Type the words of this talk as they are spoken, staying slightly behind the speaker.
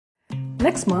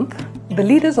Next month, the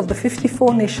leaders of the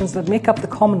 54 nations that make up the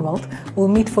Commonwealth will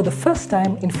meet for the first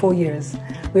time in 4 years.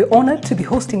 We're honored to be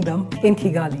hosting them in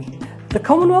Kigali. The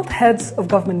Commonwealth Heads of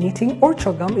Government meeting, or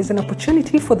CHOGM, is an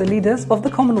opportunity for the leaders of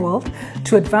the Commonwealth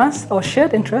to advance our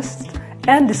shared interests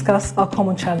and discuss our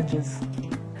common challenges.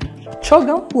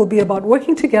 CHOGM will be about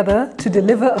working together to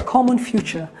deliver a common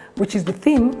future, which is the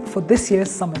theme for this year's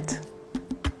summit.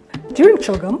 During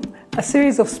CHOGM, a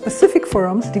series of specific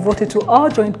forums devoted to our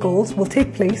joint goals will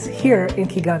take place here in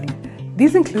Kigali.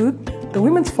 These include the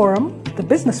Women's Forum, the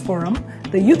Business Forum,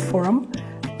 the Youth Forum,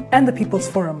 and the People's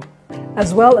Forum,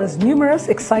 as well as numerous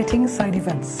exciting side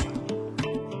events.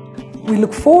 We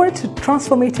look forward to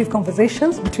transformative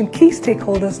conversations between key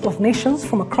stakeholders of nations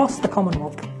from across the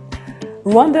Commonwealth.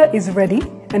 Rwanda is ready,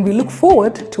 and we look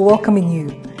forward to welcoming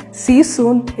you. See you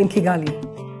soon in Kigali.